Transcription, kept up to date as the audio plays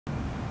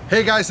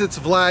Hey guys, it's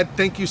Vlad.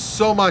 Thank you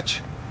so much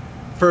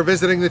for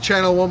visiting the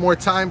channel one more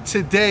time.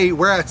 Today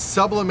we're at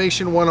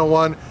Sublimation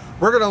 101.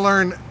 We're gonna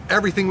learn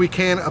everything we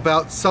can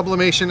about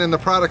sublimation and the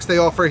products they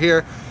offer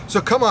here.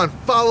 So come on,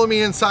 follow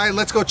me inside.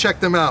 Let's go check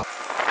them out.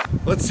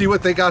 Let's see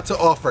what they got to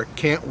offer.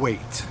 Can't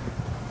wait.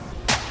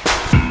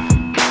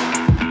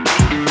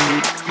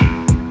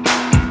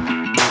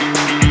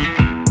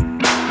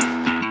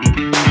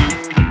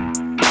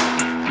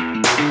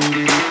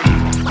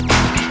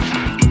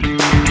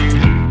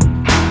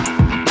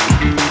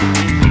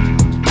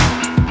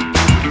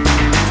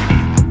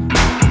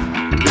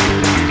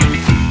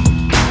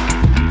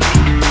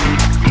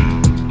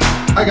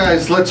 Hi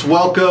guys, let's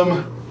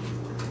welcome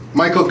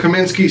Micheal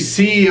Kaminsky,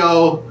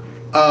 CEO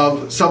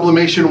of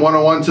Sublimation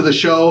 101 to the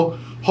show.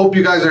 Hope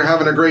you guys are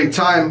having a great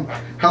time.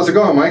 How's it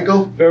going,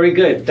 Micheal? Very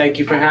good. Thank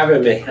you for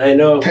having me. I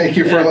know. Thank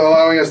you for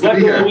allowing us to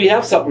be here. We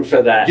have something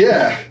for that.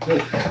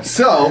 Yeah.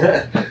 So,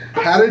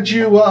 how did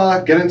you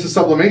get into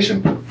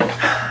sublimation?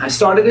 I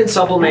started in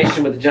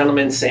sublimation with a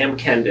gentleman, Sam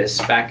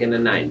Kendis, back in the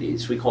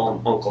 90s. We call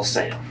him Uncle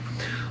Sam.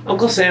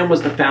 Uncle Sam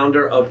was the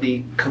founder of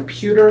the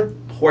computer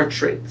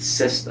portrait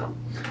system.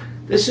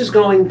 This is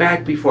going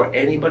back before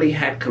anybody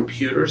had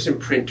computers and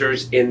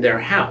printers in their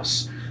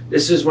house.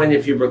 This is when,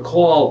 if you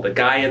recall, the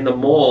guy in the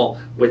mall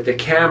with the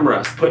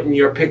camera putting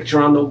your picture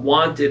on the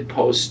wanted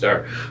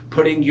poster,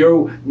 putting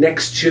you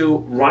next to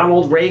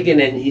Ronald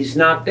Reagan and he's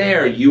not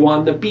there, you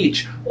on the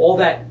beach. All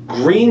that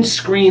green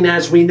screen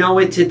as we know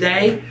it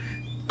today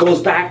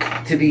goes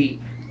back to the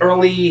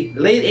late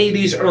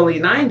 80s, early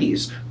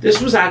 90s.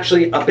 This was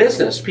actually a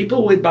business.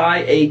 People would buy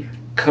a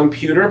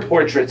computer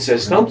portrait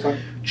system,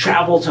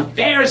 travel to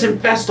fairs and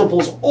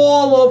festivals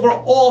all over,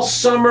 all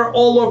summer,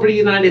 all over the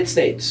United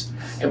States,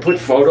 and put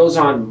photos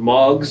on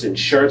mugs and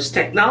shirts.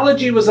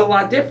 Technology was a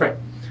lot different,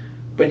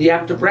 but you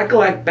have to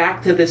recollect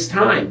back to this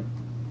time.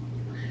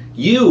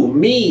 You,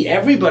 me,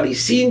 everybody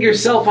seeing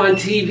yourself on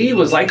TV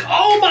was like,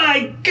 oh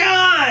my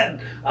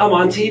God, I'm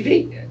on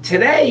TV.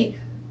 Today,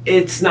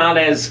 it's not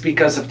as,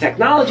 because of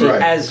technology,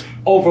 as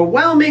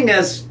overwhelming,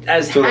 as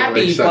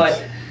happy,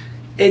 but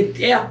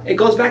it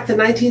goes back to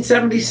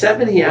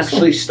 1977 he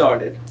actually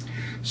started.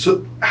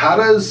 So how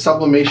does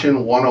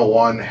Sublimation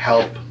 101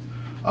 help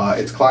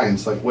its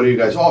clients? Like, what do you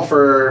guys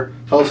offer?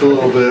 Tell us a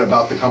little bit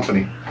about the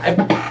company.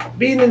 I've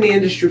been in the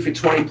industry for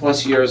 20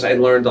 plus years. I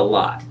learned a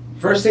lot.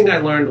 First thing I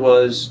learned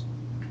was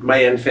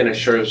my end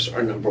finishers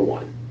are number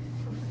one.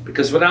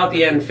 Because without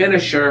the end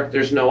finisher,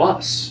 there's no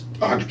us.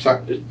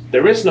 100%.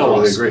 There is no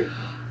us. Totally agree.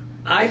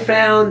 I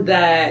found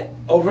that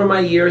over my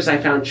years, I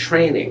found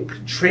training.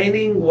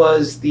 Training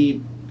was the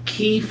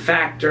key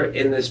factor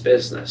in this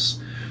business.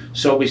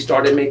 So we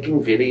started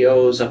making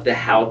videos of the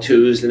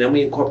how-tos, and then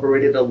we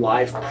incorporated a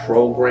live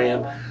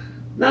program.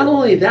 Not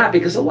only that,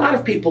 because a lot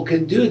of people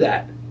can do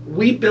that,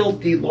 we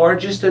built the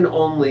largest and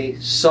only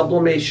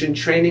sublimation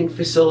training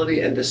facility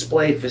and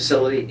display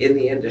facility in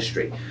the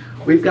industry.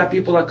 We've got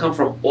people that come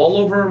from all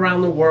over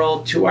around the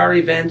world to our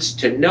events,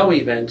 to no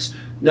events,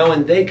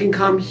 knowing they can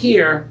come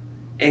here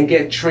and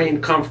get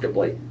trained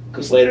comfortably.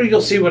 Because later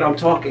you'll see what I'm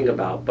talking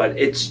about, but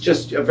it's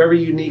just a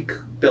very unique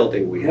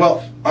building we have.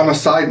 Well, on a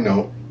side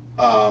note,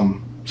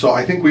 so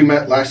I think we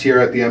met last year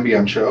at the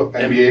MBM show,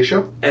 MBA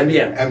show?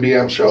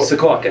 MBM show.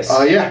 Secaucus.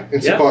 Yeah, in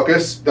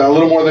Secaucus, a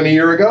little more than a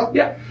year ago.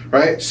 Yeah.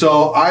 Right,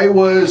 so I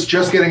was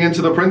just getting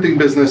into the printing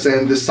business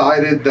and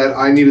decided that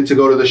I needed to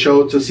go to the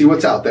show to see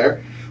what's out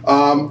there.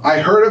 I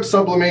heard of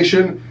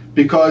sublimation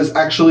because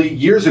actually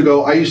years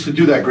ago I used to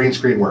do that green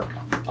screen work.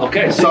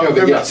 Okay.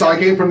 So I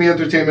came from the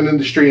entertainment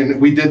industry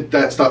and we did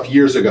that stuff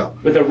years ago.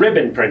 With a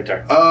ribbon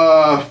printer?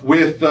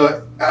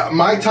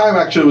 My time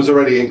actually was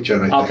already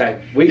inkjet, I think.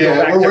 Okay.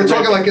 We're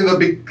talking like in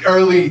the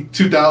early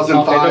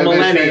 2005. Okay, the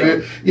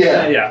millennium.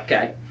 Yeah,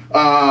 okay.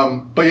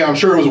 But yeah, I'm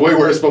sure it was way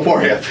worse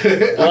beforehand.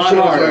 I'm sure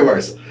it was way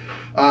worse.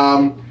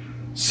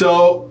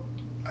 So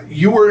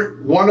you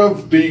were one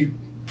of the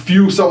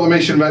few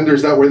sublimation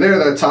vendors that were there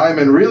that time,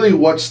 and really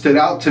what stood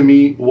out to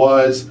me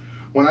was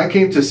when I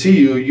came to see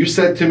you, you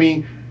said to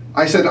me,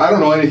 I said, I don't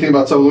know anything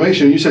about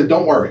sublimation. You said,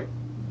 don't worry.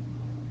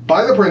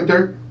 Buy the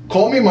printer,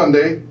 call me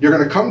Monday, you're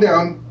gonna come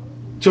down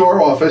to our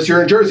office.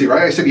 You're in Jersey,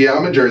 right? I said, yeah,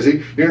 I'm in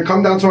Jersey. You're gonna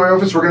come down to my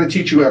office, we're gonna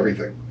teach you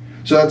everything.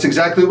 So that's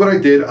exactly what I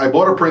did. I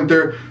bought a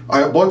printer,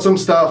 I bought some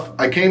stuff,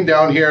 I came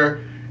down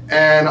here,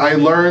 and I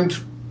learned,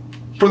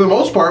 for the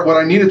most part, what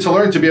I needed to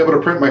learn to be able to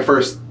print my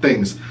first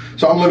things.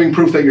 So I'm living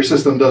proof that your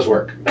system does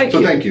work. Thank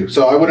you. Thank you.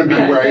 So I wouldn't be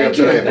where I am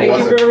today if it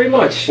wasn't. Thank you very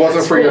much.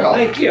 Wasn't for your help.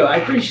 Thank you. I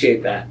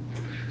appreciate that.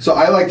 So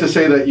I like to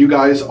say that you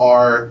guys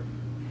are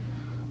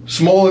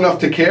small enough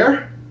to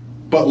care,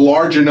 but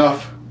large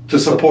enough to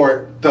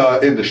support the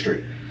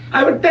industry.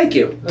 I would thank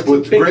you. That's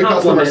with great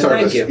customer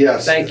service. Thank you.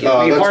 Yes. Thank you.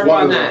 We harp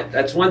on that.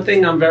 That's one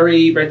thing I'm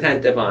very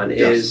retentive on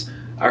is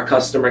our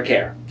customer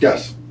care.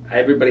 Yes.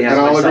 Everybody has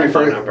my cell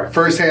phone number.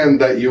 Firsthand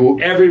that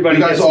everybody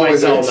you guys gets my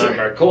cell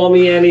number. Call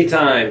me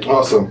anytime.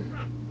 Awesome.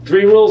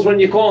 3 rules when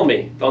you call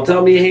me. Don't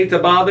tell me you hate to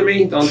bother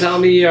me. Don't tell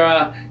me you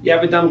have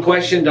a dumb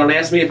question. Don't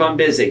ask me if I'm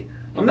busy.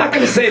 I'm not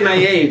going to say my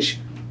age,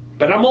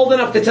 But I'm old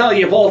enough to tell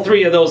you if all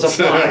three of those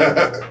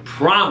apply.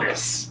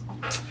 Promise.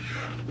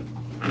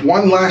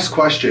 One last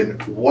question.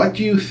 What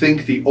do you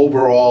think the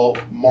overall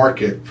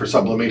market for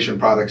sublimation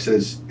products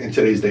is in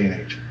today's day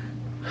and age?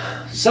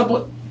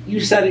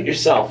 You said it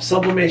yourself.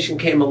 Sublimation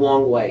came a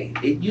long way.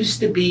 It used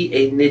to be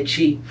a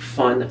niche-y,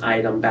 fun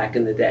item back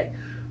in the day.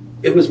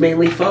 It was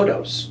mainly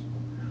photos.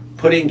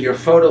 Putting your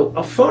photo...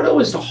 A photo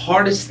is the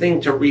hardest thing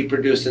to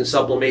reproduce in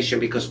sublimation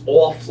because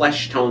all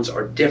flesh tones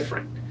are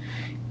different.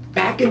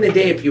 Back in the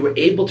day, if you were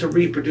able to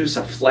reproduce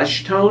a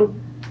flesh tone,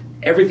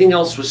 everything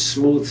else was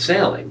smooth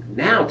sailing.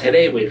 Now,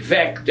 today, with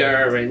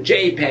Vector and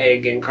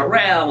JPEG and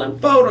Corel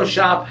and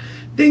Photoshop,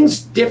 things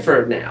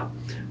differ now.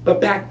 But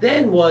back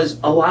then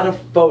was a lot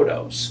of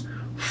photos.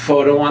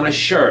 Photo on a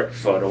shirt,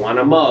 photo on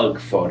a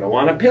mug, photo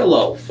on a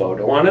pillow,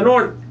 photo on an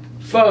ornament.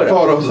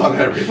 Photos on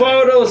everything.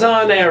 Photos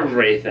on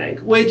everything.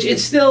 Which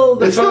it's still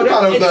the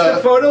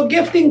photo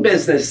gifting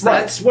business. Right.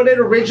 That's what it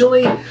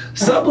originally.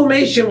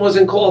 Sublimation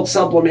wasn't called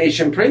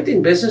sublimation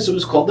printing business. It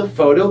was called the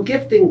photo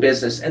gifting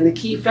business. And the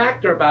key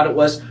factor about it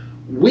was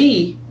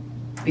we,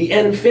 the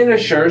end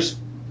finishers,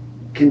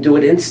 can do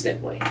it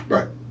instantly.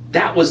 Right.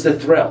 That was the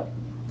thrill.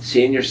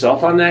 Seeing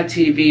yourself on that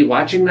TV,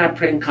 watching that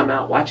print come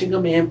out, watching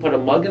a man put a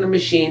mug in a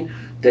machine,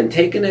 then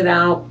taking it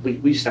out. We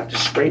used to have to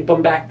scrape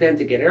them back then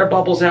to get air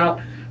bubbles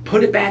out.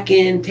 Put it back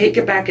in, take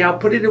it back out,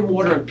 put it in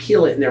water and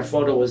peel it, and their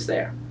photo was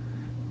there.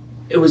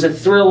 It was a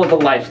thrill of a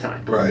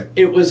lifetime. Right.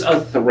 It was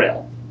a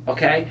thrill,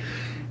 okay?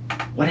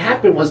 What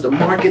happened was the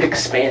market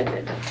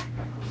expanded.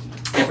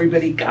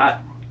 Everybody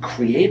got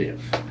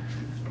creative.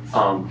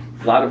 A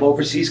lot of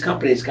overseas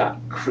companies got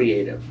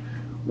creative.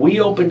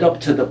 We opened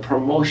up to the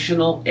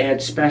promotional,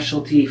 ad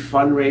specialty,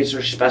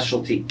 fundraiser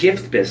specialty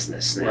gift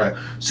business now.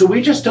 Right. So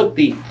we just took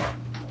the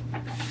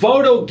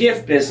photo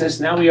gift business.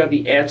 Now we are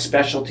the ad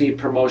specialty,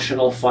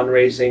 promotional,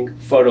 fundraising,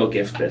 photo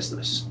gift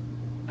business.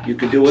 You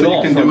can do it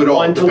all. So you can do it all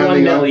 1 to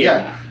 1 million.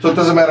 Yeah. So it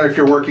doesn't matter if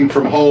you're working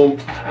from home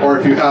or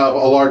if you have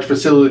a large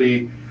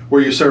facility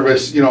where you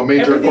service,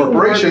 major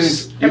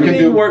corporations.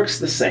 Everything works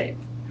the same.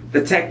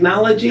 The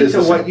technology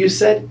to what you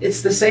said,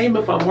 it's the same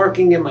if I'm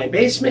working in my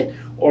basement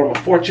or I'm a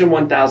Fortune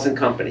 1000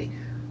 company.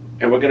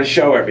 And we're going to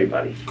show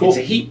everybody. Cool. It's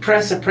a heat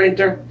press, a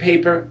printer,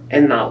 paper,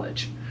 and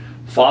knowledge.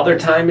 Father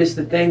time is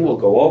the thing. We'll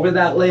go over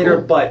that later,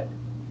 cool. But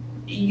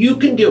you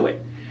can do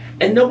it.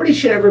 And nobody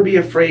should ever be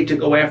afraid to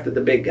go after the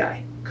big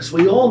guy because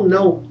we all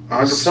know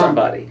 100%.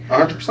 somebody.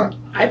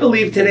 100%. I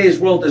believe today's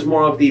world is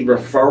more of the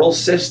referral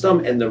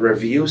system and the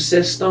review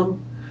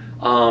system.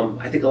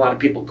 I think a lot of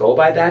people go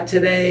by that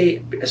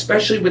today,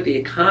 especially with the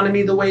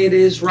economy the way it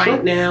is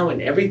right now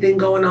and everything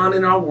going on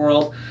in our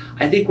world.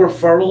 I think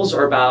referrals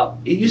are about,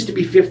 it used to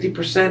be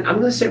 50%. I'm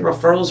going to say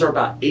referrals are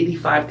about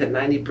 85 to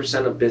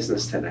 90% of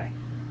business today.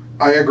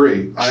 I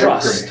agree.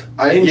 Trust.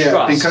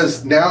 Trust.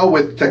 Because now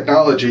with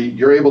technology,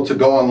 you're able to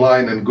go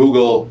online and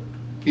Google,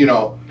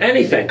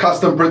 anything.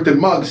 Custom printed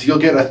mugs. You'll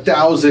get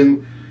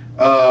 1,000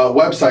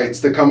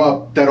 websites that come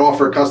up that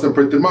offer custom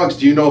printed mugs.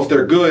 Do you know if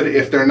they're good?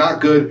 If they're not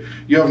good,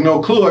 you have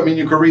no clue. I mean,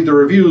 you could read the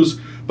reviews,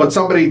 but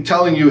somebody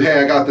telling you,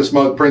 hey, I got this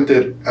mug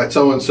printed at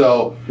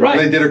so-and-so, right.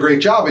 and they did a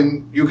great job,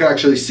 and you can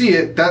actually see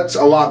it, that's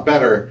a lot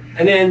better.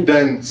 And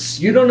then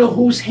you don't know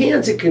whose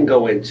hands it can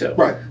go into.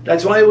 Right.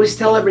 That's why I always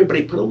tell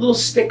everybody, put a little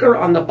sticker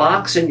on the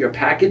box in your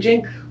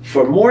packaging.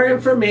 For more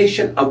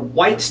information, a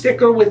white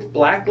sticker with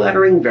black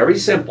lettering, very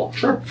simple.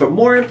 Sure. For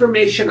more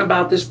information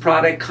about this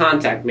product,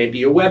 contact maybe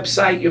your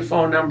website, your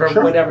phone number,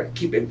 whatever.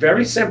 Keep it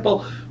very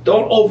simple.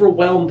 Don't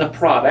overwhelm the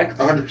product.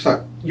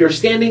 100%. You're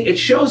standing, it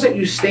shows that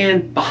you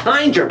stand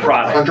behind your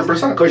product.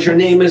 100%. Because your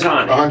name is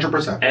on it.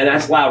 100%. And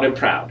that's loud and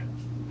proud.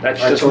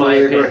 That's just my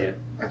opinion.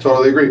 I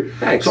totally agree.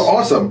 Thanks. So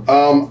awesome.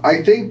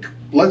 I think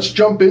let's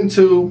jump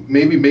into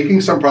maybe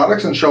making some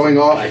products and showing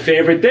off. My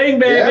favorite thing,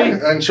 baby.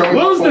 Yeah, and showing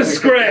Lose off the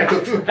script.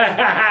 See you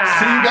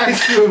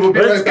guys soon. We'll be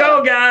Let's right go,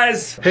 back.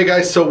 guys. Hey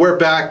guys, so we're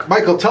back.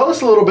 Michael, tell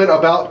us a little bit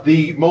about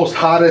the most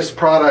hottest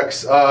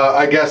products,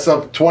 I guess,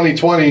 of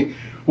 2020.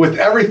 With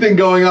everything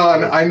going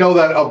on, I know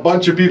that a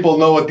bunch of people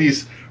know what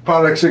these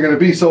products are going to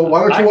be. So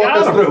why don't you walk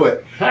us through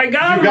it? I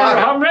got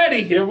them. I'm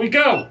ready. Here we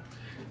go.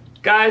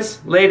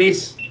 Guys,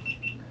 ladies,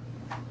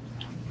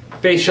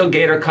 facial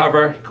gator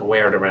cover. You can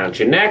wear it around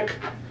your neck.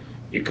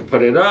 You can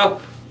put it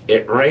up.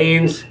 It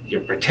rains.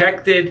 You're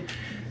protected.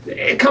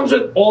 It comes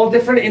with all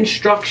different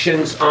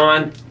instructions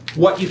on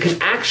what you can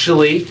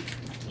actually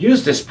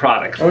use this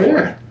product for.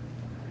 Yeah.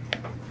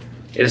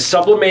 It is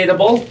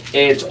sublimatable.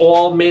 It's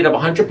all made of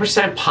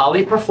 100%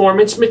 poly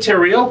performance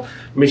material,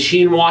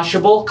 machine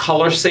washable,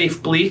 color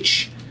safe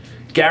bleach,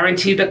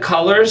 guarantee the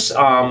colors,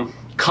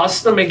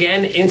 custom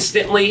again,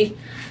 instantly,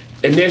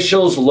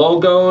 initials,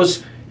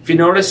 logos. If you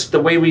notice, the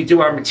way we do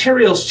our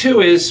materials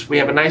too is we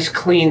have a nice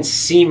clean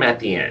seam at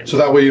the end. So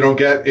that way you don't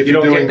get, if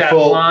you're doing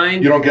full,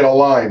 line, you don't get a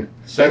line.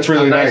 So that's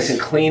really nice. Nice and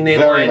clean they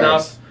line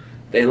up.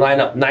 They line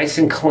up nice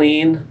and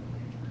clean.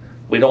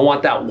 We don't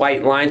want that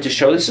white line to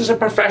show this is a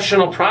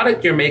professional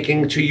product you're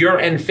making to your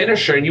end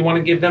finisher, and you want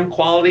to give them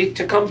quality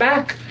to come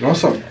back.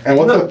 Awesome. And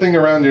what's that thing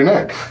around your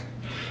neck?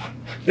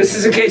 This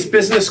is in case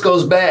business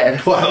goes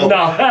bad. Well, no.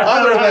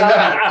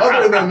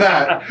 Other than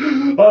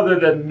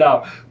that.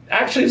 No.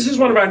 Actually, this is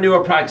one of our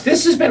newer products.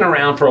 This has been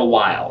around for a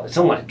while. It's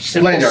a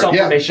simple lanyard,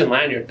 sublimation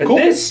lanyard. But cool.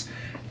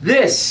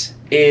 this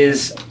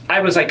is, I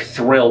was like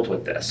thrilled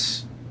with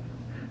this.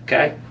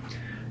 Okay?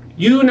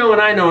 You know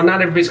and I know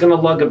not everybody's going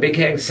to lug a big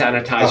hand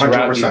sanitizer 100%.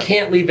 out. You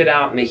can't leave it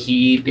out in the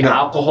heat. The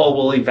alcohol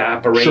will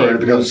evaporate. Sure, it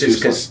becomes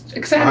useless.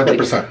 Exactly.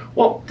 100%.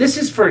 Well, this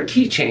is for a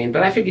keychain,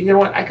 but I figured, you know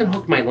what? I can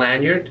hook my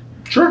lanyard.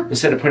 Sure.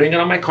 Instead of putting it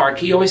on my car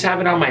key, always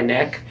have it on my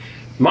neck.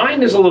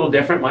 Mine is a little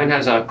different. Mine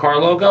has a car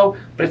logo,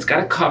 but it's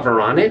got a cover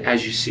on it,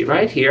 as you see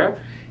right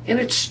here, and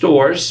it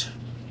stores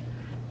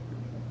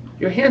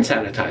your hand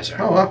sanitizer.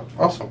 Oh, wow.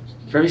 Awesome.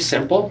 Very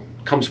simple.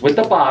 Comes with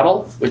the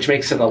bottle, which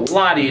makes it a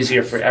lot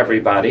easier for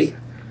everybody.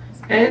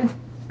 And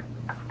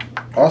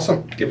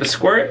awesome. Give a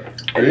squirt,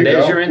 and There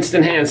there's go. your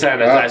instant hand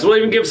sanitizer. We'll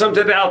even give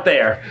something out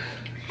there.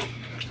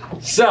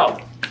 So,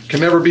 can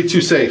never be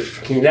too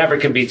safe. Never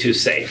can be too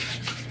safe.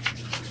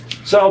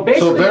 So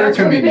basically, very that's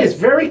convenient. what it is.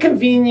 Very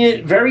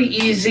convenient, very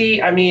easy.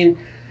 I mean,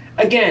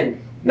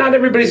 again, not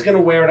everybody's going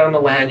to wear it on the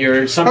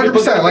lanyard. Some 100%.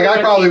 Like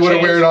I probably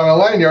wouldn't wear it on a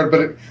lanyard,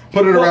 but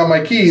put it around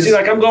my keys. See,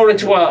 like I'm going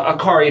into a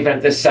car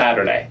event this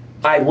Saturday.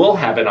 I will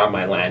have it on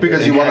my lanyard.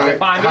 Because you want to have it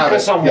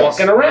because I'm yes.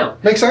 walking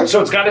around. Makes sense.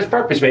 So it's got its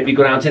purpose. Maybe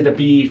go down to the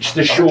beach,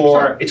 the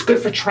shore. 100%. It's good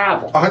for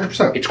travel.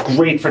 100%. It's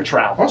great for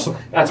travel. Awesome.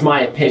 That's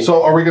my opinion.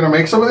 So are we going to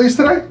make some of these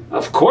today?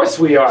 Of course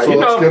we are. So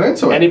let's get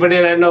into it. Anybody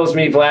that knows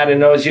me, Vlad, and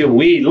knows you,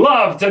 we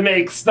love to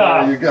make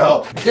stuff. There you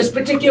go. This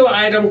particular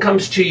item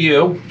comes to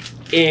you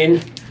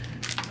in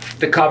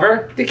the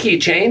cover, the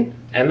keychain,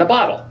 and the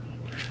bottle.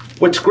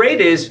 What's great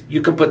is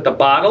you can put the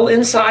bottle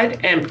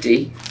inside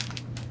empty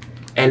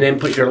and then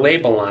put your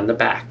label on the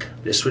back.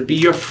 This would be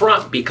your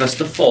front because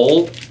the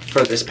fold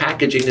for this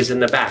packaging is in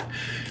the back.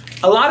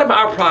 A lot of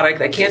our product,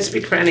 I can't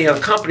speak for any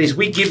other companies,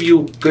 we give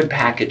you good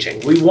packaging.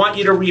 We want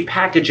you to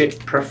repackage it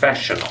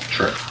professional.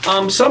 Sure.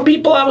 Some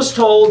people I was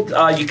told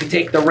you could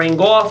take the ring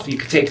off, you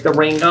could take the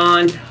ring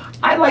on.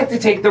 I like to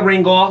take the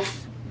ring off.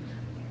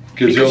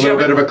 Gives you a little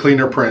bit of a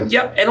cleaner print.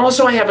 Yep, and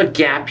also I have a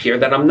gap here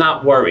that I'm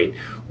not worried.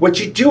 What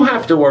you do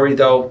have to worry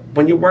though,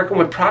 when you're working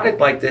with product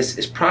like this,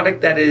 is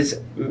product that is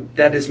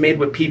made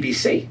with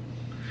PVC.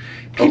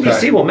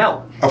 PVC will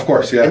melt. Of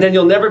course, yeah. And then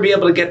you'll never be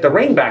able to get the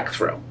ring back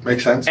through.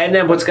 Makes sense. And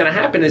then what's going to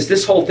happen is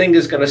this whole thing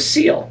is going to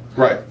seal.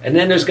 Right. And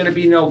then there's going to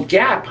be no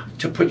gap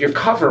to put your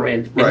cover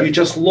in, and Right. you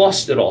just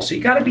lost it all. So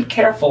you got to be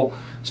careful,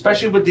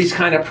 especially with these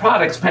kind of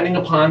products, depending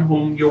upon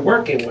whom you're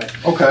working with.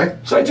 Okay.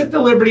 So I took the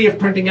liberty of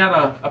printing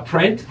out a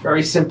print,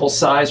 very simple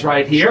size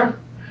right here. Sure.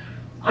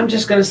 I'm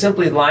just going to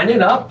simply line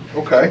it up.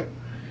 Okay.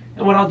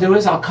 And what I'll do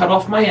is I'll cut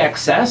off my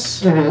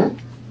excess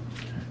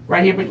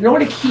right here. But you know what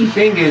the key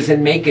thing is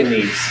in making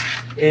these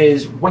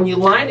is when you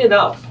line it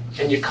up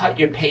and you cut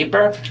your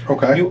paper,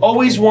 Okay. you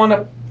always want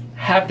to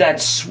have that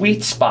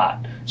sweet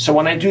spot. So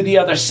when I do the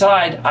other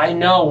side, I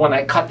know when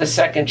I cut the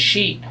second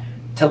sheet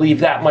to leave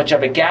that much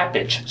of a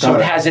gappage. So Got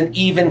it it. has an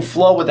even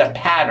flow with a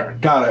pattern.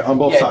 Got it. On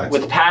both sides.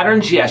 With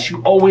patterns, yes,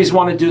 you always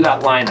want to do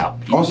that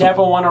lineup. You Awesome.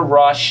 never want to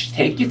rush.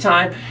 Take your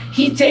time.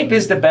 Heat tape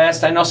is the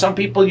best. I know some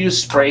people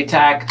use spray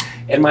tack.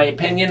 In my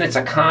opinion, it's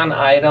a con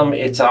item.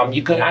 It's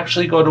you can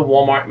actually go to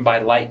Walmart and buy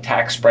light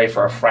tack spray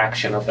for a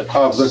fraction of the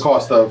cost. Of the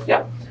cost of.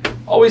 Yep.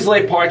 Always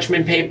lay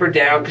parchment paper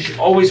down because you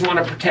always want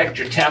to protect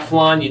your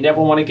Teflon. You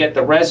never want to get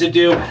the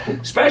residue,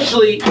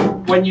 especially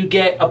when you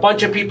get a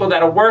bunch of people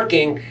that are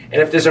working,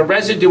 and if there's a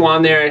residue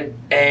on there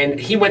and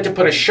he went to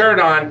put a shirt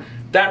on,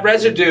 that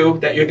residue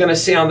that you're going to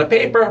see on the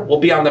paper will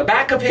be on the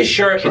back of his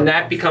shirt, and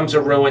that becomes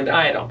a ruined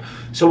item.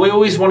 So we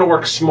always want to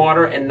work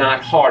smarter and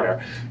not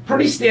harder.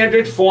 Pretty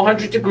standard,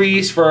 400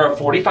 degrees for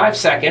 45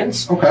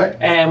 seconds. Okay.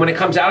 And when it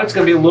comes out, it's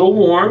going to be a little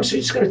warm, so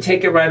you're just going to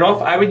take it right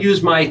off. I would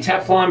use my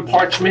Teflon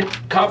parchment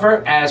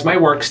cover as my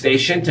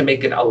workstation to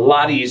make it a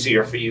lot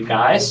easier for you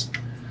guys.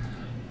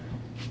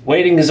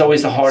 Waiting is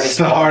always the hardest It's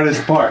the part.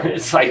 hardest part.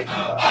 It's like,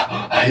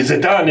 is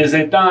it done? Is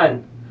it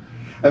done?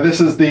 And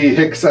this is the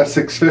Hicks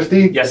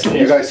S650? Yes, it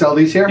You is. guys sell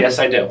these here? Yes,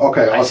 I do.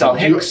 Okay, I awesome. sell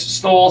Do you- Hicks,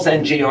 Stolls,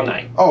 and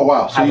Geonite. Oh,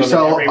 wow. So Have you them in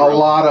sell every a room.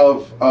 lot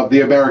of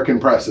the American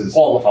presses.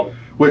 All of them.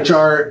 Which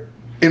are,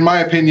 in my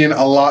opinion,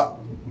 a lot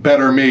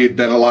better made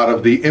than a lot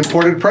of the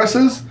imported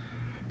presses.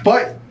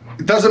 But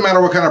it doesn't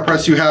matter what kind of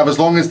press you have, as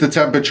long as the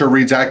temperature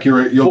reads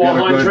accurate, you'll get a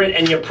 400 good.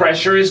 and your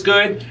pressure is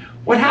good.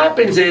 What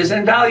happens is,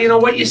 and Val, you know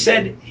what you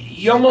said,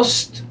 you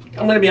almost,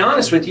 I'm going to be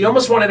honest with you, you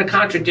almost wanted to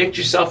contradict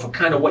yourself with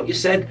kind of what you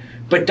said,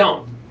 but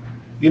don't.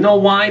 You know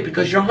why?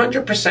 Because you're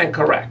 100%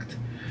 correct.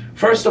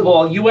 First of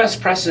all, U.S.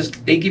 presses,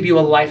 they give you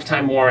a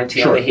lifetime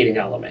warranty on the heating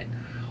element.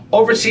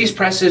 Overseas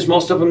presses,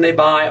 most of them they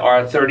buy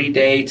are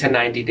 30-day to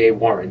 90-day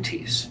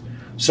warranties.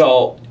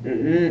 So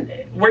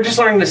we're just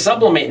learning to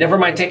sublimate, never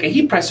mind take a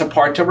heat press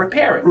apart to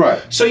repair it.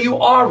 Right. So you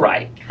are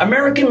right.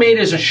 American made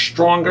is a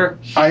stronger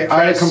heat I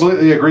press.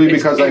 completely agree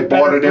It's because a I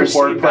bought better an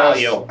import perceived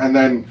press value. and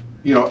then,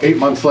 8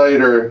 months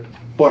later,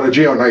 bought a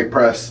Geonite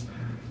press.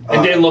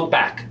 And then look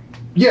back.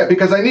 Yeah,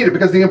 because I need it,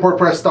 because the import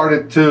press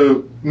started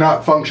to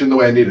not function the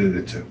way I needed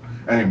it to.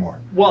 anymore.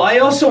 Well, I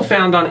also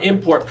found on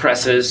import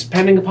presses,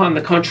 depending upon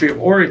the country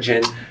of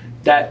origin,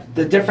 that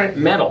the different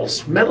metal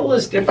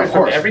is different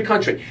from every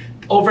country.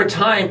 Over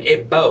time,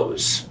 it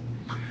bows.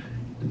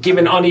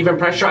 Given uneven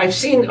pressure, I've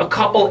seen a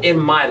couple in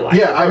my life.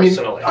 Yeah,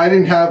 personally. I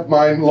didn't have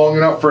mine long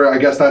enough for, I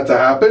guess, that to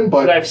happen,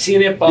 but I've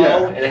seen it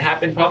bow, and it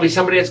happened. Probably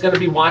somebody that's going to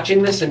be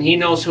watching this, and he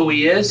knows who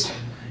he is.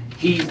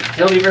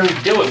 He'll even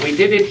do it. We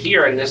did it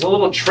here, and there's a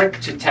little trick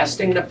to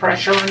testing the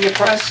pressure on your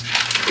press.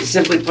 It's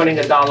simply putting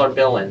a dollar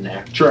bill in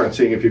there. Sure, and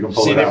seeing if you can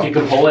pull it out. Seeing if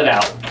you can pull it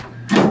out.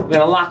 We're going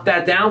to lock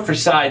that down for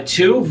side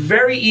 2.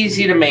 Very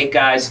easy to make,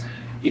 guys.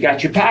 You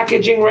got your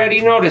packaging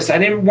ready. Notice I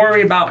didn't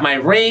worry about my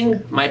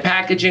ring, my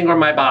packaging, or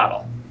my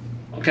bottle.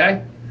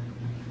 Okay?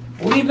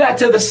 Leave that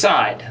to the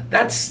side.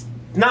 That's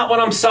not what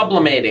I'm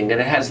sublimating,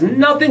 and it has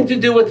nothing to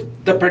do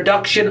with the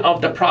production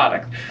of the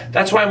product.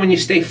 That's why when you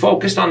stay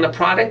focused on the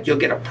product, you'll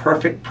get a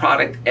perfect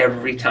product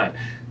every time.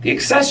 The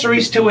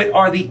accessories to it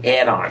are the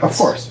add-ons. Of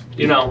course.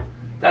 You know,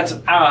 that's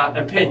our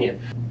opinion.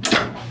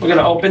 We're going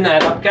to open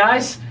that up,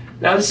 guys.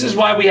 Now, this is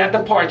why we have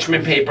the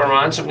parchment paper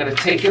on, so I'm going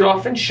to take it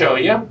off and show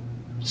you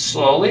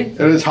slowly.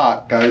 It is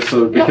hot, guys,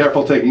 so be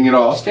careful taking it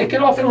off. Just take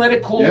it off and let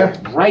it cool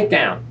right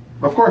down.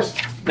 Of course.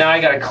 Now I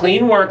got a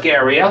clean work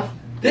area.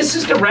 This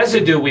is the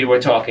residue we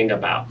were talking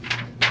about.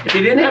 If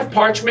you didn't have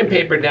parchment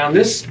paper down,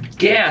 this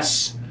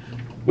gas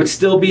would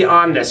still be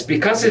on this.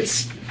 Because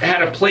it's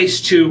had a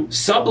place to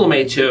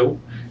sublimate to,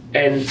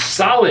 and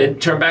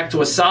solid, turn back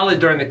to a solid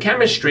during the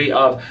chemistry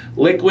of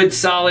liquid,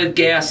 solid,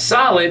 gas,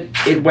 solid,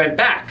 it went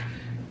back.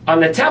 On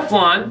the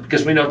Teflon,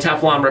 because we know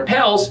Teflon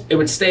repels, it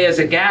would stay as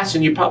a gas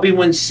and you probably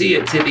wouldn't see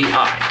it to the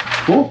eye.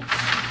 Cool.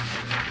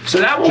 So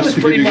that one was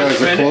pretty much finished.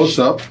 Just to give you guys a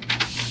close-up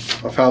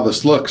of how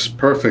this looks.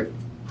 Perfect.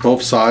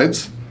 Both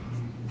sides.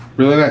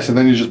 Really nice. And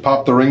then you just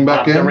pop the ring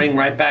back in. Pop the ring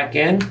right back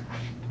in.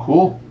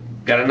 Cool.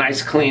 Got a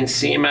nice clean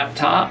seam up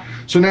top.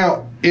 So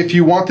now, if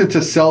you wanted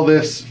to sell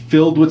this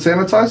filled with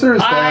sanitizer,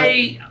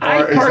 I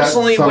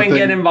personally wouldn't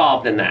get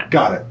involved in that.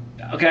 Got it.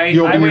 Okay?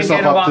 You open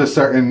yourself up to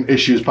certain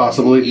issues,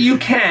 possibly. You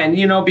can,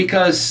 you know,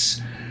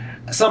 because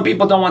some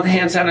people don't want the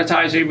hand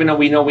sanitizer, even though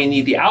we know we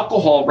need the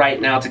alcohol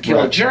right now to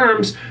kill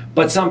germs.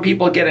 But some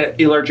people get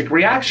an allergic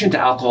reaction to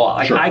alcohol.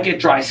 Like I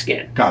get dry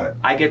skin. Got it.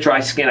 I get dry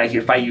skin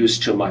if I use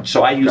too much.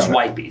 So I use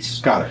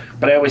wipies. Got it.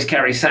 But I always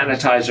carry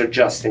sanitizer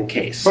just in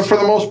case. But for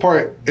the most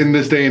part, in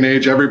this day and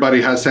age,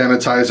 everybody has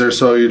sanitizer.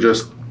 So you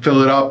just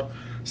fill it up,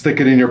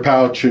 stick it in your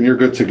pouch, and you're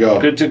good to go.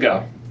 Good to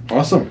go.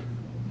 Awesome.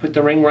 Put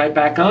the ring right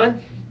back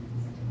on.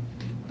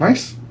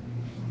 Nice.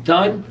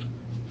 Done.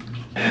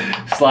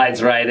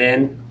 Slides right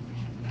in.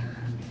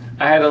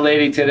 I had a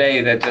lady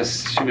today that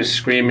she was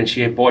screaming. She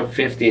had bought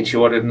 50 and she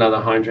ordered another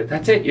 100.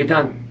 That's it. You're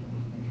done.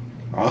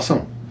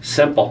 Awesome.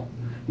 Simple.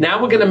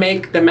 Now we're going to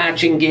make the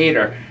matching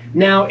gator.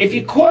 Now, if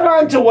you caught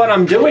on to what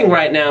I'm doing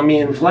right now, me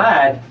and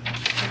Vlad,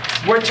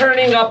 we're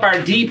turning up our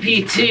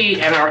DPT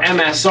and our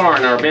MSR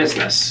in our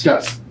business.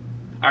 Yes.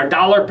 Our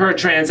dollar per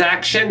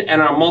transaction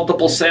and our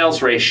multiple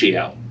sales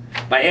ratio.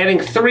 By adding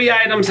 3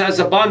 items as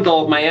a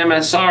bundle, my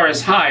MSR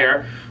is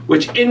higher,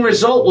 which in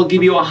result will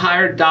give you a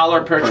higher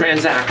dollar per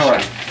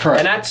transaction. Correct.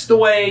 And that's the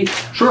way,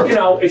 you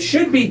know, it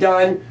should be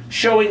done,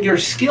 showing your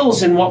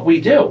skills in what we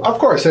do. Of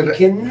course. You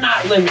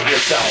cannot limit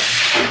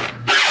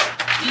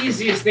yourself.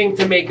 Easiest thing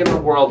to make in the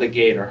world, a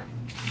gator.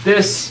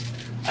 This,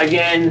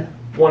 again,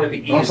 one of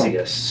the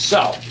easiest.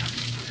 So,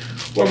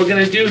 what we're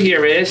going to do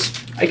here is,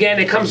 again,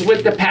 it comes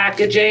with the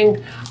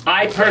packaging.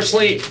 I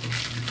personally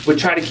would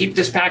try to keep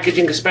this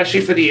packaging,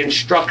 especially for the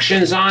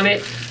instructions on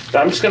it. But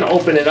I'm just going to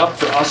open it up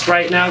for us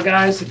right now,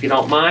 guys, if you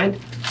don't mind.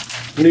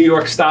 New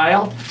York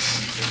style.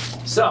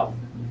 So,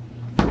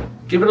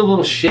 give it a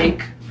little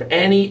shake for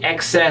any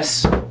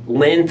excess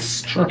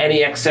lengths,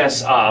 any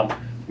excess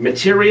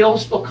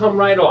materials will come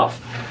right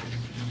off.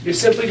 You're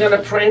simply going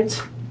to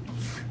print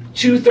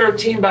 2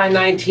 13 by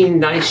 19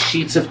 nice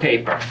sheets of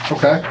paper.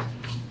 Okay.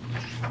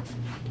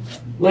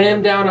 Lay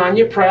them down on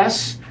your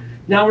press.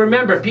 Now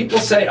remember, people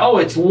say, oh,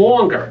 it's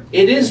longer.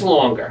 It is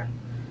longer.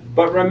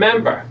 But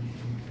remember,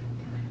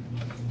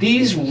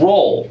 these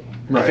roll,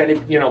 if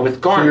any, you know, with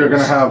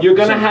garments. So you're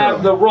going to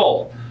have the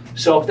roll.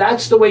 So if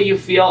that's the way you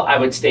feel, I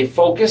would stay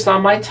focused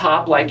on my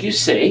top like you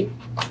see.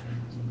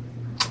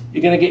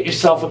 You're going to get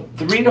yourself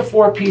 3 to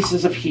 4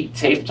 pieces of heat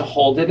tape to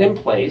hold it in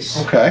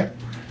place. Okay.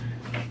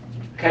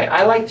 Okay,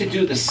 I like to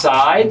do the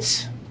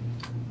sides,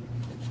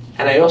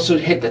 and I also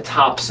hit the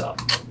tops up.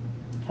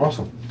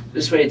 Awesome.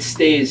 This way it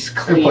stays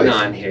clean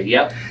on here.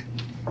 Yep.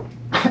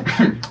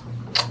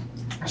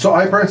 So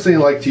I personally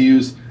like to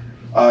use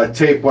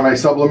tape when I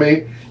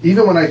sublimate.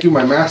 Even when I do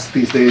my masks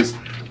these days,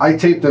 I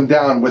tape them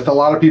down, with a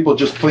lot of people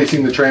just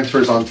placing the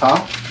transfers on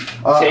top.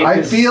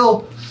 I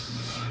feel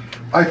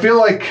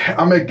like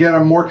I'm gonna get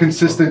a more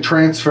consistent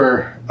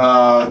transfer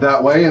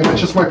that way, and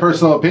that's just my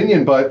personal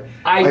opinion. But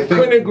I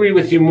couldn't agree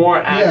with you more,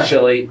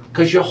 actually,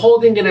 because you're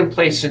holding it in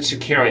place and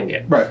securing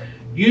it. Right.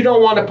 You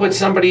don't want to put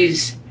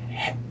somebody's.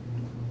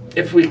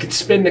 If we could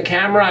spin the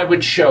camera, I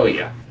would show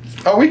you.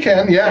 Oh, we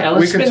can, let's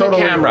we can spin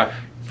totally the camera.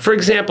 For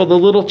example, the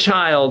little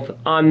child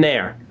on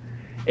there.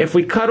 If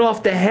we cut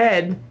off the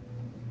head,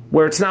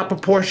 where it's not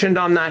proportioned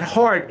on that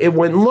heart, it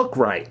wouldn't look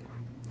right.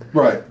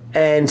 Right.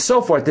 And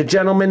so forth. The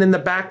gentleman in the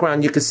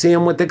background, you can see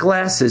him with the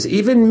glasses.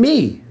 Even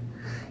me.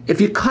 If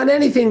you cut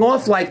anything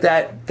off like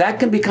that, that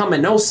can become a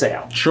no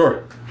sale.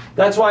 Sure.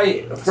 That's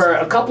why for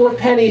a couple of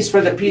pennies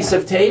for the piece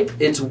of tape,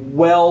 it's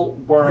well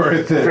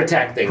worth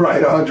protecting.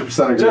 Right,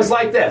 100% agree. Just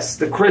like this,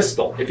 the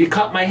crystal. If you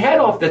cut my head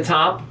off the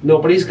top,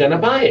 nobody's going to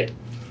buy it.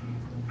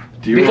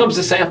 It becomes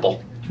a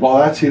sample. Well,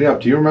 that's heating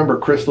up. Do you remember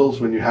crystals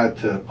when you had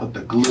to put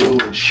the glue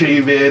and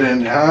shave it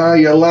and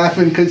you're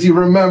laughing because you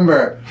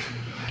remember.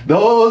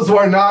 Those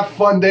were not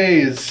fun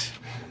days.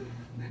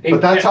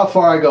 But that's how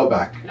far I go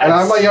back. And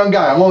I'm a young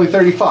guy. I'm only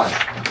 35.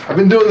 I've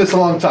been doing this a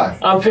long time.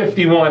 I'm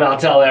 51, I'll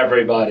tell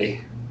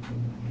everybody.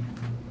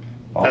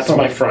 Awesome. That's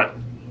my front.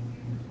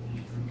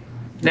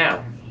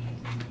 Now,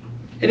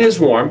 it is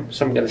warm,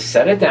 so I'm going to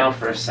set it down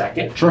for a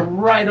second. Sure.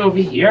 Right over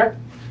here.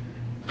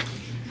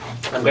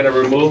 I'm going to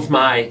remove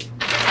my...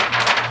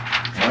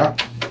 Yeah.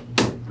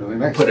 Really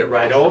nice. Put it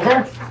right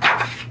over.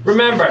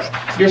 Remember,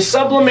 your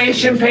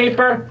sublimation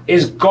paper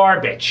is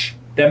garbage.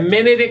 The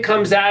minute it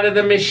comes out of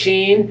the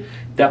machine,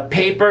 the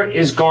paper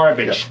is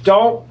garbage. Yep.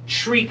 Don't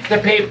treat the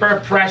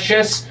paper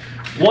precious.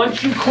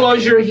 Once you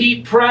close your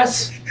heat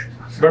press,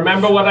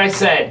 remember what I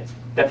said.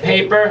 The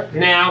paper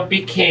now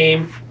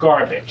became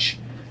garbage.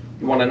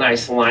 You want a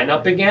nice line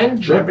up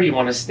again. Sure. Remember, you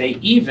want to stay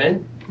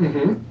even.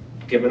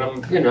 Giving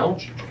them, you know,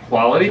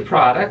 quality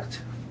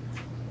product.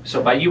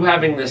 So by you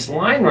having this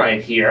line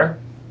right here,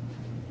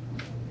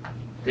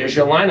 there's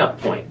your lineup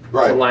point.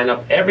 Right. To line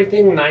up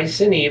everything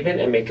nice and even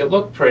and make it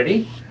look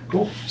pretty.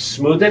 Cool.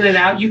 Smoothing it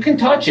out. You can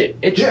touch it.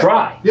 It's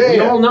dry. We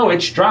all know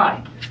it's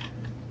dry.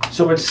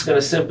 So we're just going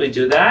to simply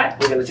do that.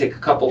 We're going to take a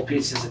couple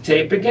pieces of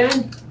tape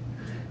again.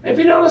 If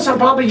you notice, I'm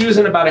probably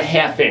using about a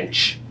 1/2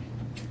 inch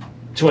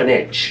to an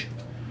inch.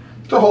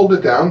 To hold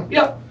it down.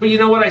 Yep. But you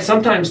know what I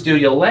sometimes do,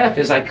 you'll laugh,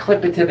 is I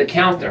clip it to the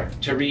counter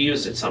to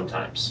reuse it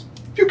sometimes.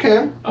 You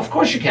can. Of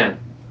course you can.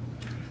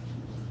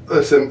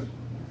 Listen,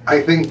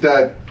 I think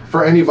that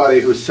for anybody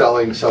who's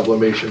selling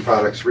sublimation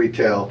products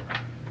retail,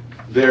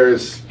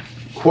 there's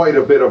quite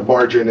a bit of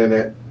margin in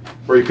it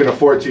where you can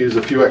afford to use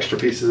a few extra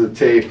pieces of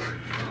tape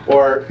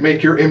or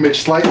make your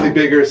image slightly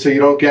bigger so you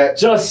don't get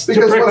just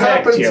because to protect what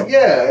happens you.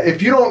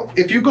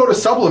 if you go to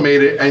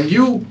sublimate it and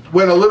you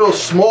went a little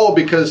small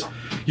because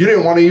you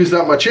didn't want to use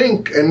that much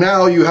ink and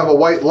now you have a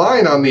white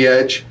line on the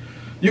edge,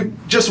 you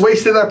just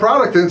wasted that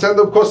product and it's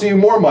ended up costing you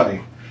more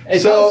money.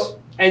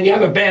 And you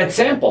have a bad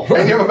sample.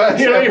 And you have a bad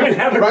sample. You don't even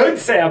have a good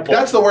sample.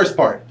 That's the worst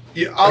part.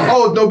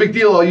 Oh, no big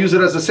deal, I'll use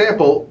it as a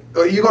sample.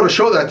 You go to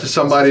show that to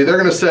somebody, they're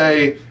going to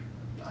say,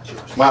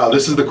 wow,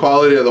 this is the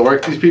quality of the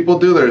work these people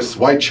do. There's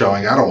white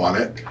showing. I don't want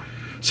it.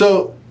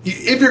 So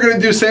if you're going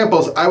to do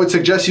samples, I would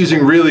suggest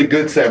using really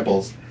good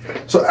samples.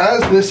 So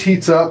as this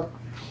heats up,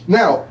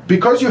 now,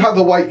 because you have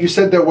the white, you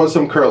said there was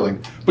some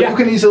curling. But you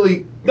can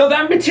easily... No,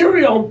 that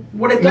material,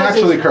 what it does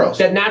naturally curls.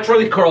 That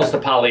naturally curls the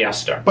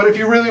polyester. But if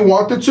you really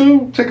wanted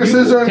to, take a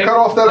scissor and cut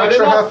off that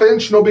extra 1/2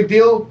 inch, no big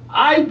deal.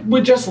 I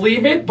would just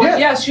leave it, but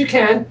yes, you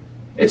can.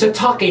 It's a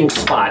tucking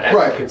spot, as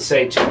you could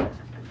say too.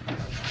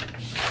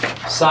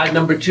 Side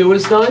number 2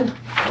 is done.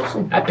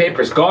 Awesome. That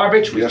paper's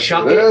garbage. We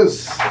chuck it. It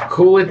is.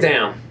 Cool it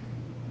down.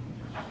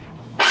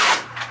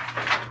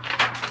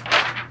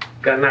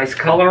 Got a nice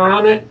color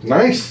on it.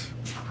 Nice.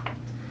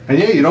 And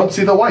yeah, you don't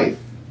see the white.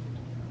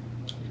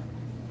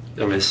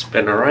 I'm going to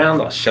spin around.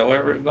 I'll show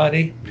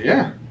everybody.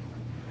 Yeah.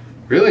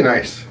 Really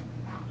nice.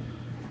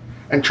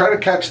 And try to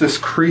catch this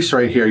crease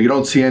right here. You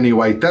don't see any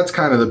white. That's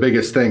kind of the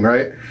biggest thing,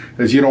 right?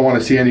 Is you don't want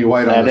to see any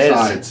white on the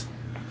sides.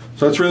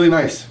 So it's really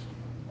nice.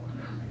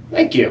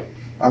 Thank you.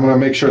 I'm going to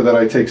make sure that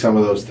I take some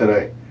of those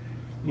today.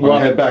 When I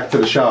head back to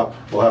the shop,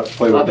 we'll have to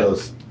play with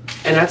those.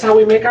 And that's how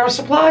we make our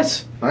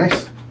supplies.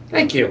 Nice.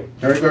 Thank you.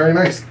 Very, very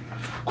nice.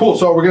 Cool.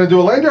 So we're going to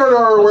do a lanyard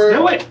or Let's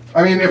do it.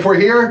 I mean, if we're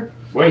here,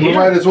 we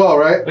might as well,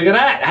 right? Look at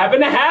that. Happen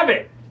to have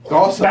it.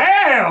 Awesome.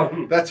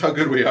 Bam! That's how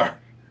good we are.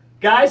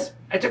 Guys,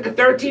 I took a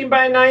 13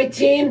 by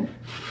 19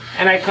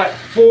 and I cut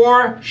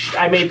 4,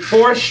 I made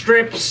 4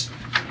 strips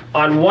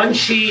on 1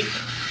 sheet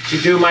to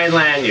do my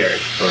lanyard.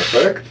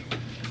 Perfect.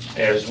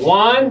 There's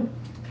 1.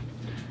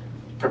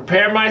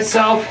 Prepare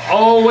myself.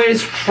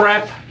 Always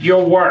prep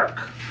your work.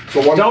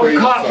 So one don't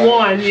cut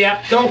one.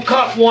 Yep. Don't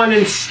cut one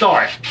and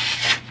start.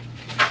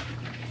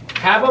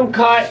 Have them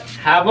cut.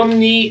 Have them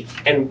neat,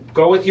 and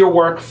go with your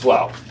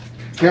workflow.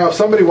 Now, if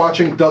somebody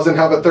watching doesn't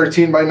have a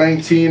 13 by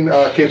 19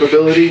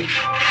 capability,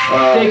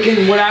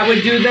 what I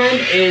would do then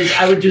is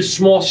I would do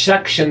small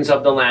sections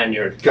of the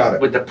lanyard. Got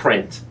it. With the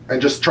print. And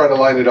just try to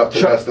line it up to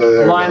the best of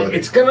their ability.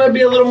 It's going to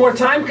be a little more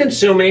time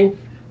consuming,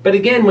 but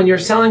again, when you're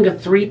selling a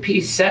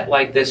 3-piece set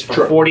like this for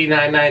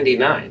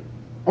 $49.99.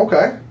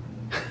 Okay.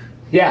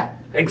 Yeah,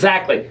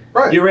 exactly.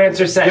 Right. Your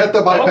answer set. Get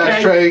the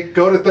bypass tray,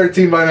 go to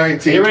 13 by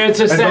 19. Your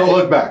answer set. And don't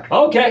look back.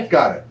 Okay.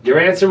 Got it. Your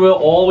answer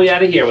all we had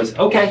to hear was,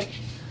 okay.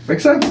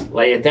 Makes sense.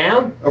 Lay it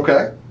down.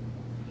 Okay.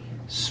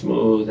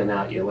 Smoothing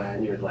out your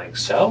lanyard like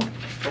so.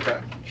 Okay.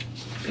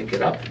 Pick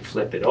it up and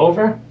flip it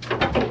over.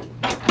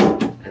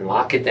 And and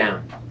lock it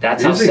down.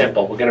 That's how Easy.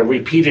 simple. We're going to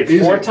repeat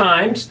it 4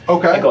 times.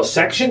 Okay. And go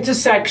section to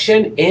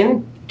section,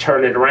 in,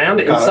 turn it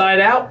around, inside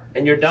out,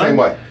 and you're done. Same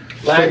way.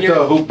 Take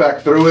the hoop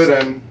back through it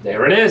and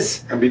there it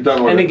is. And be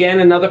done with it. And again,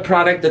 another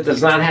product that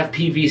does not have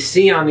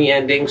PVC on the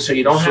ending, so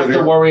you don't have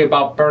to worry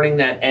about burning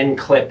that end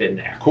clip in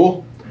there.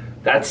 Cool.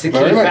 That's the key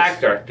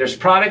factor. There's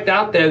product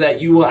out there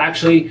that you will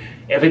actually,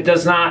 if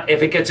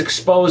it gets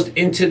exposed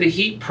into the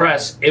heat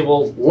press, it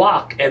will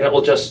lock and it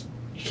will just...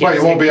 Right,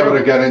 you won't be able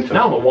to get into it.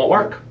 No, it won't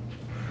work.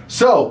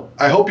 So,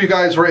 I hope you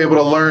guys were able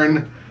to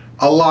learn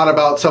a lot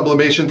about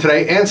sublimation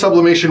today and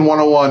Sublimation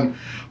 101.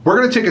 We're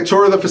going to take a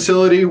tour of the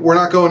facility. We're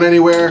not going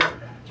anywhere.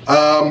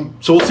 So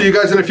we'll see you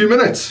guys in a few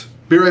minutes.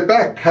 Be right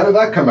back. How did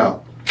that come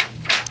out?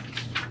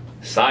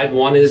 Side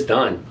 1 is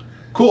done.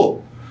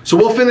 Cool. So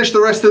we'll finish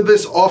the rest of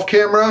this off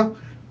camera.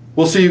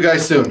 We'll see you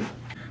guys soon.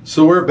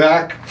 So we're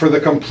back for the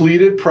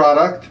completed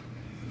product.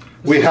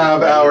 We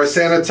have our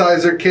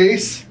sanitizer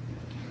case.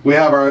 We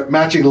have our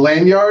matching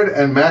lanyard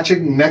and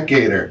matching neck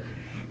gaiter.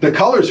 The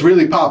colors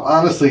really pop.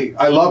 Honestly,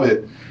 I love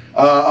it.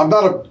 I'm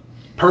not a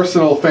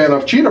personal fan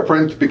of cheetah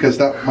print because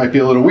that might be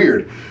a little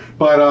weird.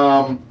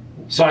 But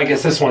so I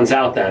guess this one's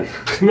out then.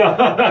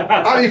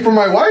 I mean, for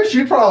my wife,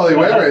 she'd probably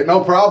wear it,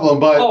 no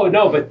problem. But oh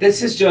no, but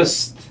this is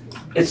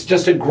it's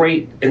just a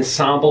great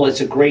ensemble.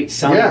 It's a great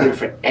selling thing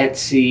for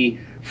Etsy,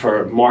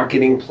 for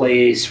marketing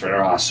place,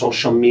 for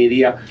social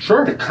media.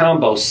 Sure. The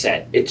combo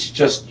set, it's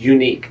just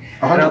unique.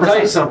 100%. And I'll tell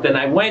you something,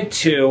 I went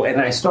to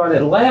and I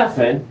started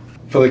laughing.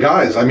 For the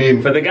guys, I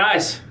mean. For the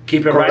guys.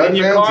 Keep it Corvette right in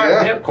your fans, car.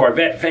 yeah. Yep,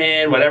 Corvette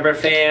fan, whatever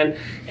fan.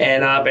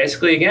 And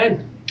basically,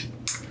 again,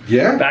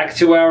 back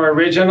to our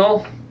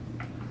original.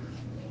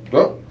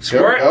 Oh,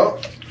 Squirt.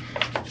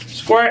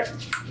 Squirt.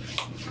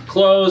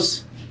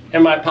 Close.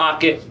 In my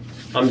pocket.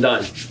 I'm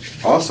done.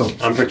 Awesome.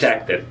 I'm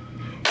protected.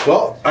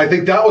 Well, I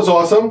think that was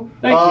awesome.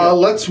 Thank you.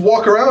 Let's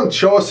walk around.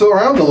 Show us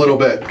around a little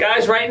bit.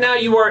 Guys, right now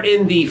you are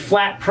in the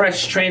flat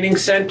press training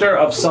center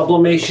of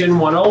Sublimation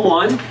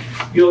 101.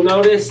 You'll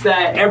notice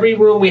that every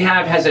room we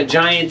have has a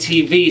giant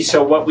TV.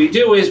 So what we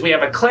do is we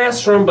have a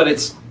classroom, but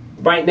it's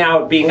right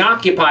now being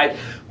occupied.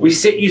 We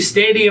sit you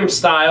stadium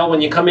style when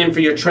you come in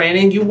for your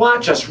training. You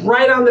watch us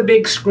right on the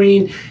big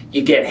screen.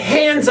 You get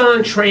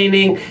hands-on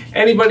training.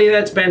 Anybody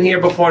that's been here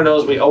before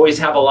knows we always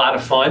have a lot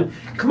of fun.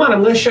 Come on,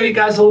 I'm going to show you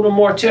guys a little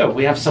more too.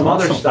 We have some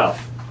other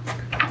stuff.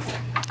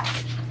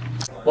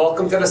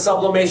 Welcome to the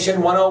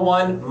Sublimation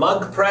 101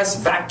 Mug Press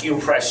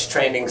Vacuum Press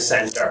Training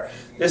Center.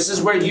 This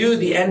is where you,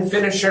 the end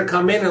finisher,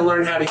 come in and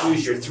learn how to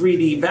use your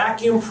 3D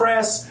vacuum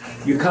press.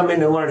 You come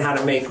in and learn how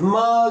to make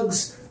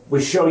mugs.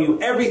 We show you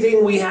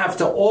everything we have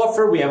to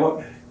offer. We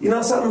have, you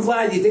know something,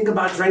 Vlad? You think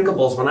about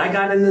drinkables. When I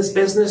got in this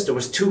business, there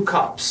was 2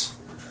 cups.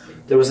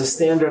 There was a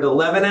standard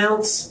 11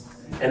 ounce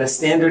and a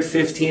standard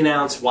 15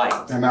 ounce white.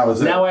 And that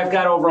was it. Now I've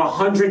got over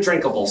 100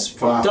 drinkables.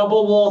 From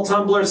double wall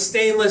tumblers,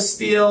 stainless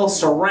steel,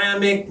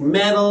 ceramic,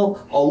 metal,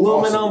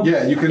 aluminum. Awesome.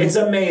 Yeah, you can. It's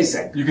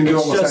amazing. You can do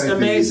almost just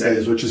anything amazing. these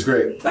days, which is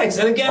great. Thanks.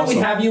 And again, we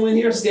have you in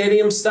here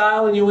stadium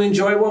style and you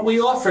enjoy what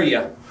we offer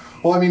you.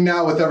 Well, I mean,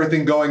 now with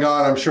everything going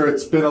on, I'm sure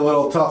it's been a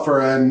little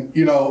tougher, and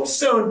you know,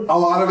 soon a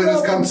lot of it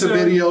has come to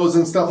videos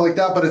and stuff like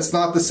that, but it's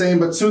not the same.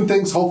 But soon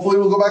things hopefully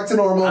will go back to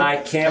normal. I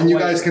can't and you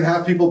wait. guys can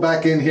have people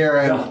back in here,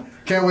 and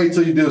can't wait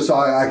till you do, so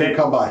I can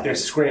come by. They're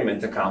screaming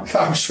to come.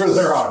 I'm sure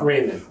there are.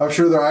 Screaming. I'm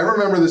sure there are. I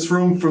remember this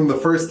room from the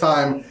first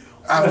time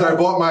after I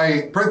bought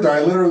my printer. I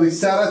literally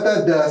sat at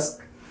that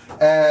desk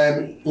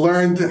and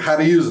learned how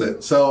to use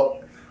it. So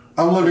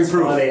I'm living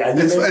proof.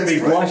 It's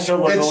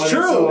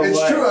true.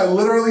 It's true. I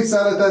literally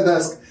sat at that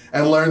desk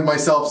and learned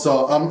myself,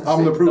 so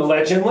I'm the proof. The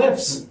legend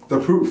lives. The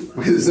proof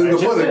is in the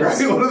pudding,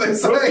 right? What do they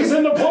say? Proof is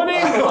in the pudding.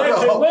 The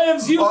legend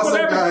lives. Use Awesome,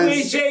 whatever guys.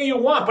 cliche you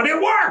want, but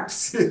it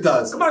works. It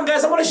does. Come on,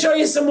 guys. I want to show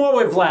you some more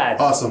with Vlad.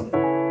 Awesome.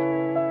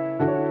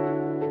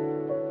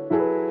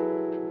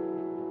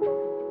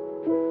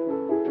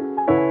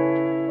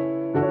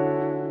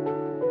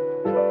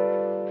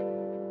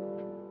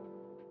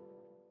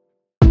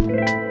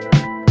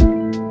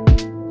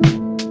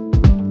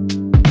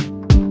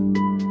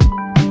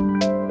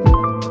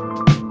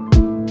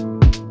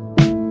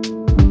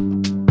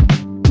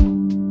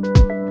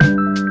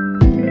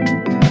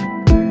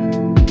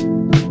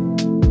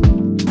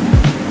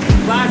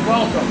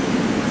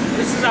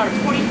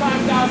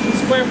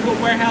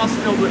 Warehouse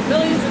filled with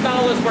millions of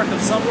dollars worth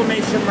of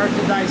sublimation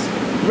merchandise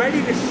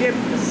ready to ship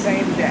the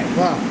same day.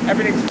 Wow.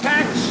 Everything's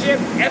packed,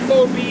 shipped,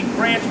 FOB,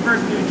 Branchburg,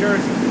 New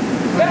Jersey.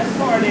 The best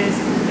part is,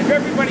 if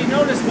everybody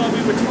noticed while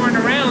we were touring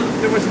around,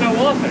 there was no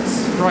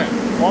office. Right.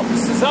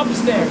 Office is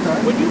upstairs.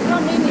 Okay. When you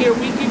come in here,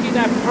 we give you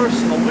that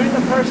personal. We're in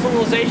the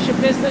personalization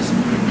business.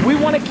 We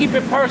want to keep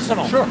it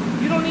personal. Sure.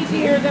 You don't need to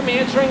hear them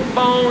answering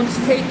phones,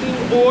 taking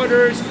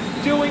orders,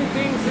 doing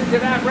things into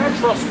that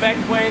retrospect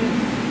when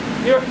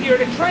you're here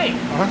to train.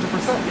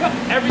 100%. Yep,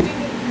 everything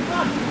is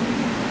done.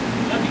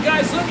 Now, if you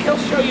guys look, he'll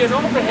show you an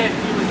overhead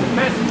view with the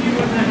best view in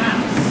the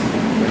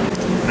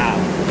house. Now,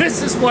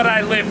 this is what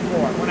I live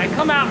for. When I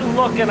come out and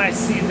look and I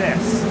see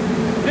this,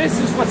 this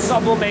is what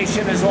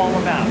sublimation is all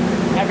about.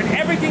 having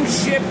everything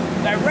shipped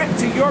direct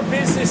to your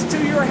business,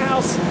 to your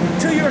house,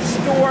 to your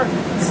store,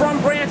 from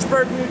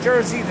Branchburg, New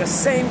Jersey, the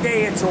same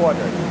day it's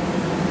ordered.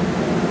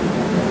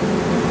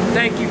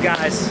 Thank you,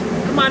 guys.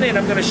 Come on in,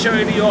 I'm going to show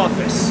you the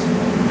office.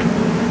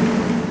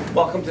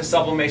 Welcome to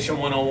Sublimation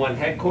 101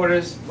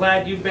 headquarters.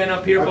 Vlad, you've been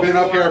up here before? I've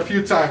been up here a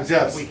few times,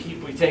 yes.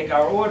 We take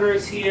our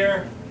orders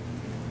here.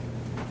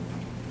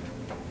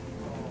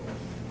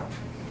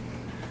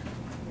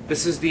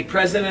 This is the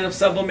president of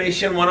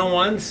Sublimation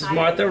 101. This is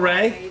Martha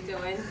Ray. How you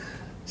doing?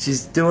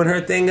 She's doing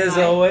her thing as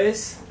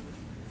always.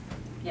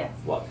 Yes.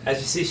 Well, as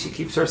you see, she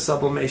keeps her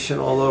sublimation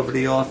all over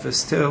the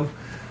office too.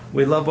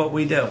 We love what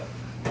we do.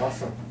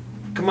 Awesome.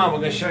 Come on, we're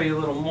going to show you a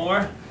little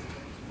more.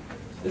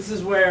 This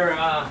is where,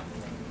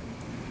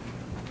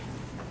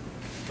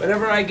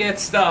 whenever I get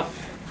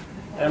stuff,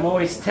 and I'm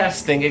always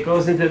testing, it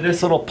goes into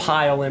this little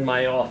pile in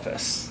my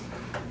office.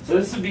 So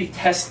this would be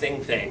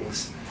testing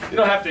things. You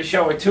don't have to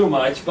show it too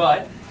much,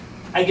 but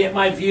I get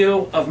my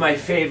view of my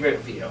favorite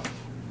view.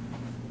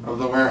 Of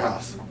the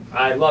warehouse.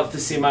 I love to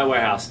see my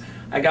warehouse.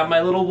 I got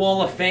my little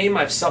wall of fame.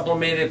 I've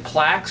sublimated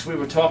plaques. We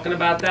were talking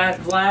about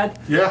that, Vlad.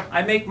 Yeah.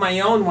 I make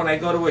my own when I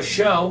go to a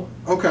show.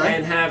 Okay.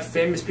 And have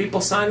famous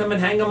people sign them and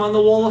hang them on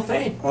the wall of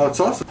fame. Oh, that's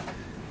awesome.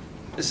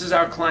 This is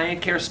our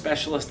client care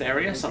specialist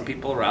area. Some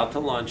people are out to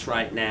lunch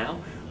right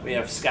now. We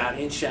have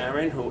Scotty and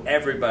Sharon, who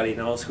everybody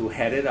knows who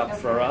headed up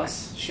for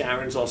us.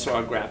 Sharon's also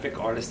our graphic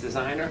artist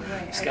designer.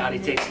 Scotty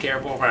takes care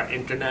of all of our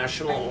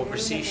international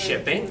overseas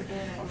shipping.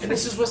 And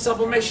this is what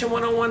Sublimation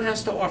 101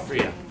 has to offer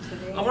you.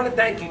 I want to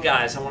thank you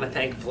guys. I want to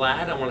thank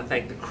Vlad. I want to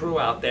thank the crew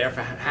out there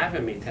for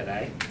having me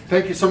today.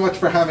 Thank you so much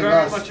for having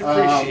us. Very much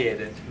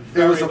appreciated.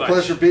 It was a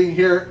pleasure being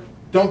here.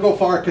 Don't go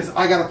far because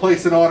I got to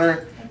place an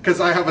order because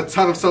I have a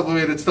ton of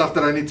sublimated stuff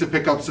that I need to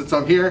pick up since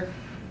I'm here.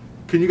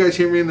 Can you guys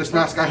hear me in this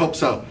mask? I hope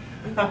so.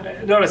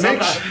 Notice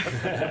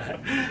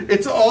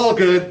it's all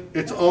good.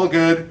 It's all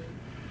good.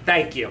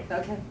 Thank you.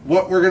 Okay.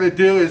 What we're going to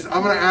do is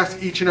I'm going to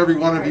ask each and every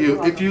one of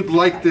you, if you'd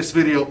like this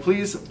video,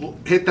 please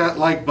hit that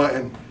like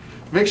button.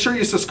 Make sure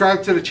you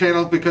subscribe to the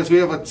channel because we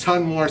have a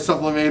ton more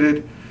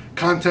sublimated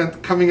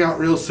content coming out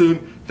real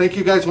soon. Thank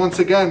you guys once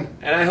again.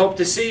 And I hope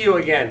to see you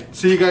again.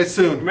 See you guys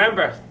soon.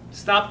 Remember,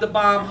 stop the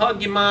bomb,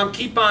 hug your mom,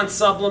 keep on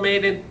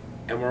sublimating,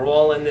 and we're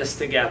all in this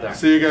together.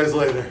 See you guys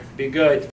later. Be good.